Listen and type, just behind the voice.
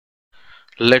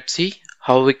Let's see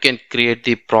how we can create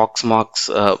the Proxmox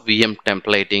VM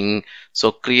templating.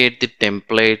 So create the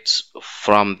templates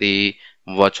from the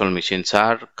virtual machines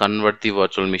or convert the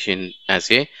virtual machine as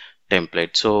a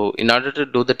template. So in order to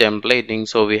do the templating,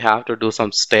 so we have to do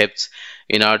some steps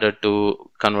in order to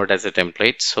convert as a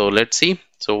template. So let's see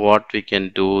so what we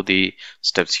can do the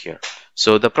steps here.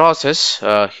 So the process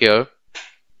here,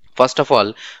 first of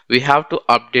all, we have to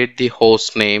update the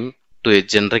host name to a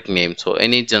generic name. So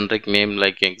any generic name,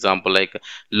 like example like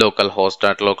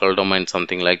localhost.local domain,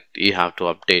 something like, you have to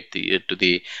update to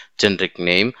the generic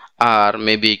name, or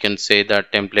maybe you can say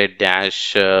that template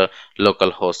dash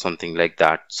localhost, something like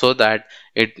that, so that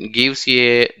it gives you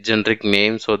a generic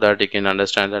name so that you can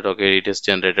understand that okay, it is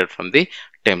generated from the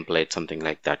template, something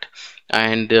like that.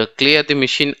 And clear the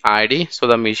machine ID. So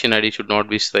the machine ID should not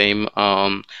be same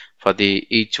for the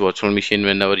each virtual machine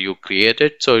whenever you create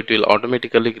it. So it will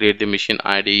automatically create the machine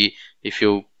ID if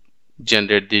you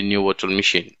generate the new virtual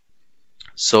machine.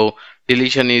 So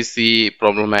deletion is the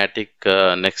problematic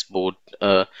next boot.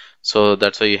 So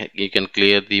that's why you can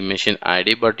clear the machine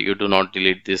ID, but you do not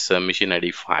delete this machine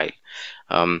ID file.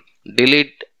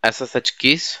 Delete SSH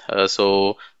keys.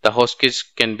 So the host keys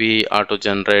can be auto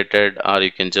generated, or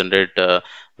you can generate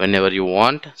whenever you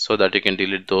want, so that you can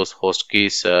delete those host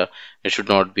keys. It should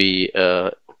not be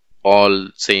all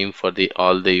same for the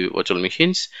all the virtual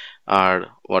machines, or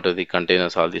what are the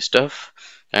containers, all this stuff.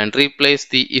 And replace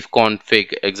the if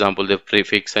config, example the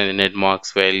prefix and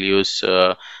netmarks values,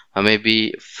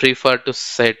 maybe prefer to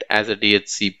set as a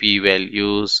DHCP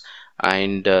values,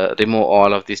 and remove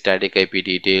all of the static IP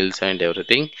details and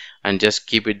everything, and just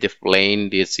keep it the plain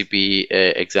DHCP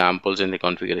examples in the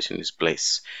configuration is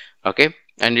place. Okay,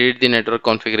 and edit the network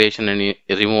configuration and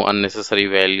remove unnecessary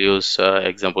values,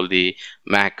 example the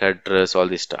MAC address, all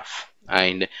this stuff.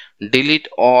 And delete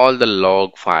all the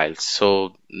log files.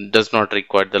 So does not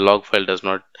require, the log file does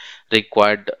not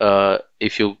required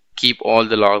if you keep all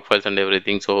the log files and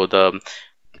everything, so the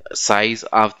size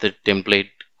of the template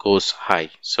goes high.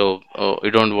 So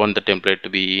you don't want the template to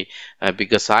be a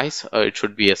bigger size. It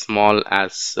should be as small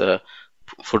as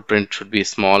footprint should be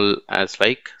small as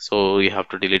like. So you have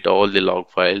to delete all the log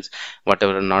files,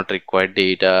 whatever are not required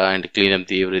data, and clean up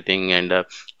the everything. And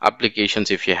applications,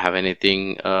 if you have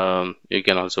anything, you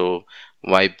can also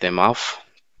wipe them off.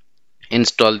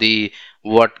 Install the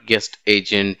what guest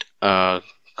agent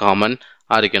common,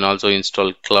 or you can also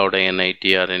install cloud init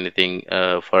or anything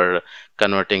for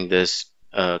converting this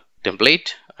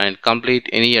template. And complete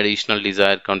any additional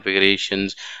desired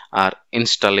configurations or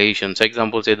installations.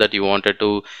 Example, say that you wanted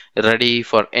to ready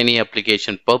for any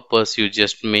application purpose, you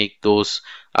just make those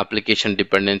application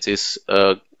dependencies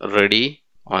ready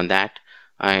on that,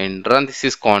 and run this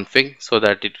is config, so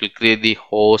that it will create the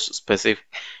host specific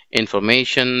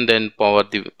information, then power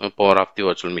of the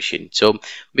virtual machine. So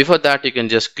before that, you can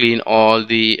just clean all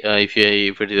the if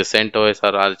it is a CentOS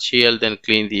or RHEL, then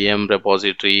clean the M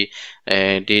repository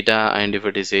data, and if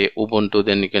it is a Ubuntu,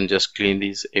 then you can just clean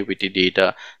these apt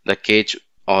data, the cache,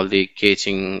 all the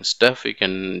caching stuff you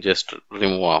can just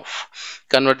remove off.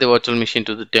 Convert the virtual machine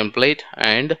to the template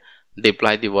and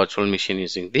deploy the virtual machine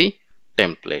using the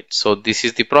template. So this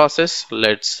is the process.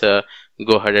 Let's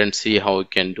go ahead and see how we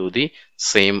can do the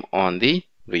same on the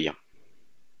VM.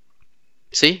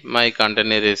 See, my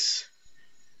container is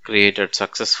created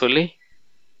successfully,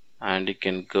 and you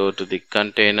can go to the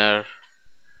container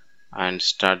and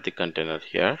start the container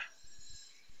here.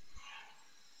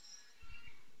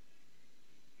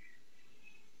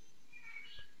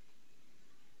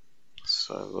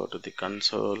 So go to the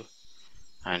console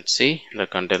and see the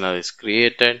container is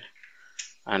created,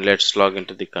 and let's log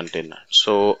into the container.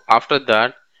 So after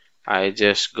that, I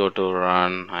just go to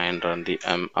run and run the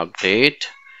update,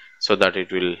 so that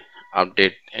it will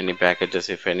update any packages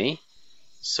if any.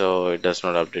 So it does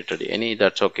not update any,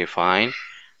 that's okay, fine.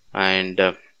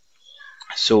 And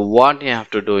so what you have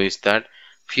to do is that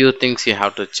few things you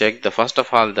have to check. The first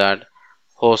of all, that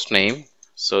host name,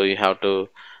 so you have to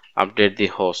update the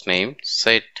host name,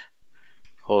 set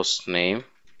host name,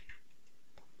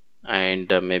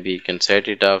 and maybe you can set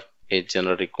it up a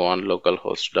generic one,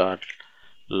 localhost dot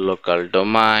local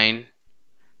domain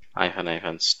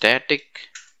 -- static.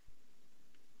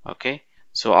 Okay,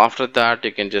 so after that,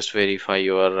 you can just verify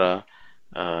your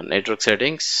network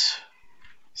settings,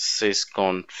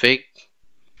 sysconfig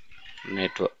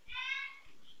network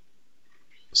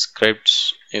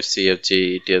scripts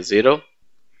fcfg ets0.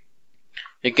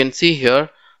 You can see here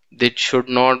there should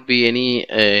not be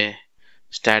any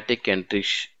static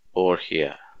entries over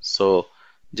here, so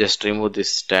just remove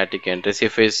this static entries.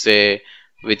 If it's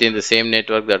within the same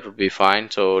network, that would be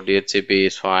fine. So DHCP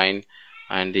is fine,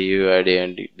 and the UID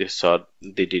and this are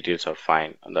the details are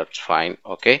fine, and that's fine.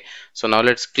 Okay, so now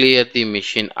let's clear the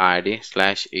machine ID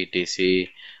 /etc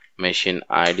machine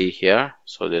ID here.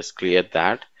 So let's clear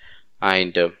that.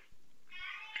 And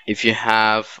if you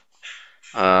have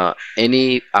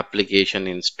any application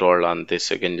installed on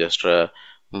this, you can just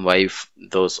wipe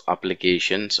those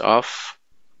applications off,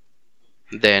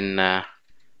 then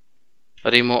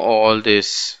remove all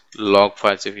these log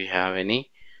files if you have any.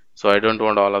 So I don't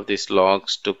want all of these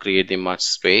logs to create the much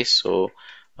space, so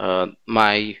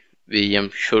my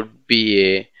VM should be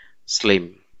a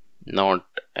slim, not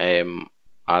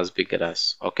as big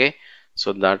as. Okay,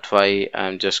 so that's why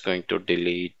I'm just going to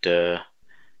delete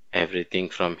everything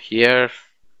from here.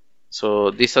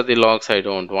 So these are the logs I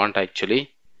don't want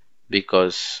actually,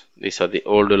 because these are the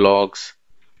old logs.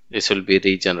 This will be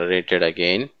regenerated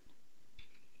again.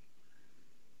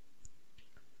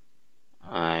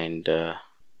 And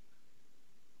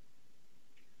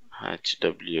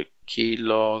HW key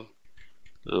log,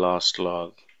 last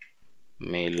log,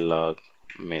 mail log,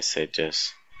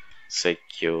 messages,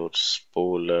 secure,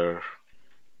 spooler,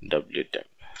 wtemp.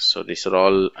 So these are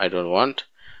all I don't want.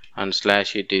 And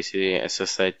 /etc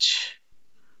ssh.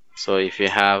 So if you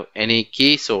have any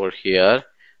keys over here,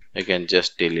 you can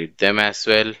just delete them as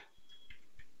well,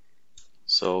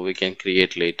 so we can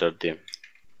create later the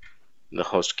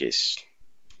host keys.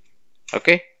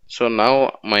 Okay, so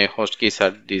now my host keys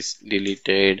are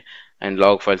deleted, and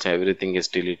log files, everything is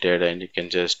deleted, and you can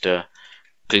just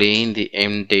clean the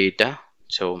M data.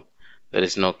 So there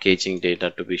is no caching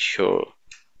data to be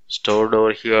stored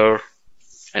over here,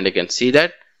 and you can see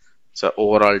that. So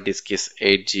overall disk is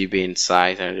 8 GB in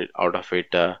size, and out of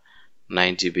it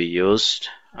 9 GB used,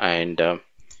 and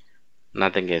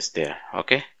nothing is there.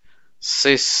 Okay,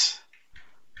 sys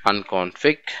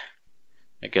unconfig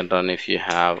you can run if you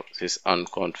have this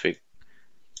unconfig,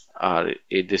 or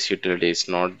if this utility is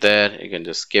not there, you can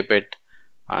just skip it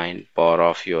and power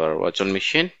off your virtual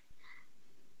machine.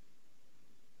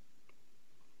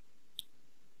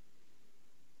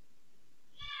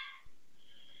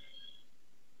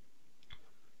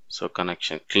 So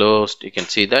connection closed. You can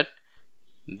see that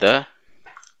the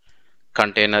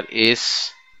container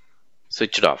is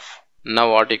switched off.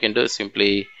 Now what you can do is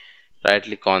simply right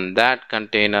click on that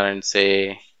container and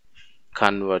say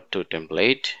convert to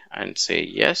template and say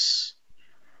yes.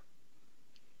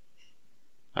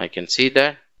 I can see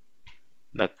that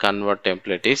the convert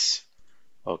template is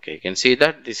okay. You can see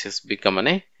that this has become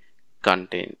a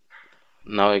contain.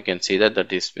 Now you can see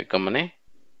that is become a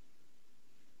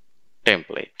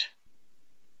template.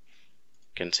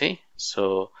 You can see,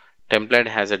 so template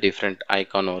has a different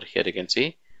icon over here. You can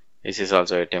see this is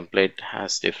also a template,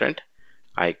 has different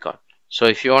icon. So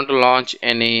if you want to launch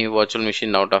any virtual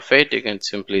machine out of it, you can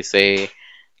simply say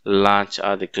launch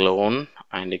the clone,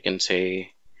 and you can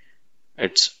say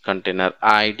its container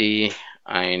ID,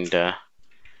 and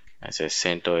as I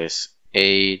CentOS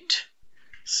 8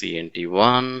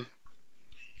 CNT1,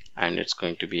 and it's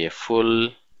going to be a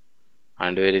full.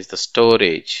 And where is the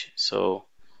storage? So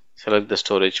select the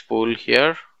storage pool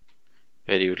here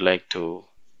where you would like to,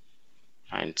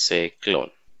 and say clone.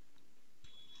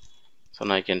 So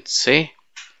now I can say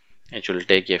it will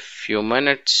take a few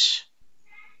minutes.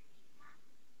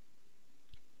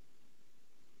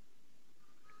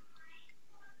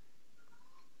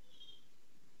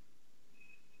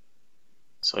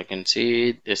 So I can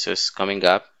see this is coming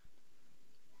up,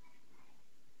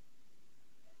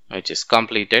 which is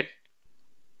completed.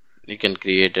 You can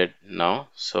create it now.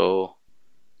 So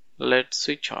let's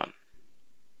switch on.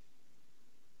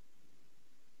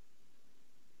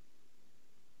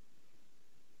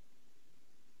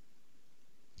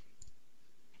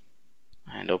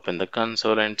 And open the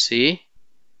console and see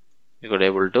you could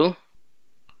able to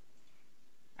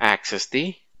access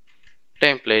the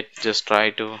template. Just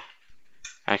try to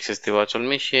access the virtual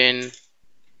machine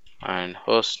and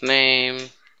host name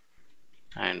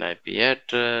and IP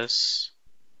address.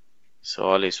 So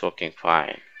all is working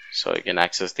fine. So you can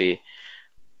access the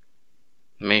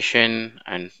machine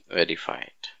and verify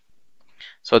it.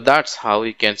 So that's how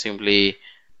you can simply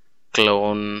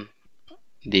clone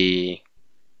the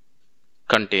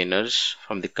containers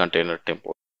from the container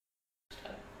template.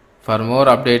 For more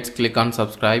updates, click on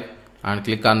subscribe and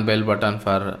click on bell button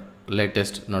for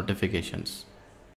latest notifications.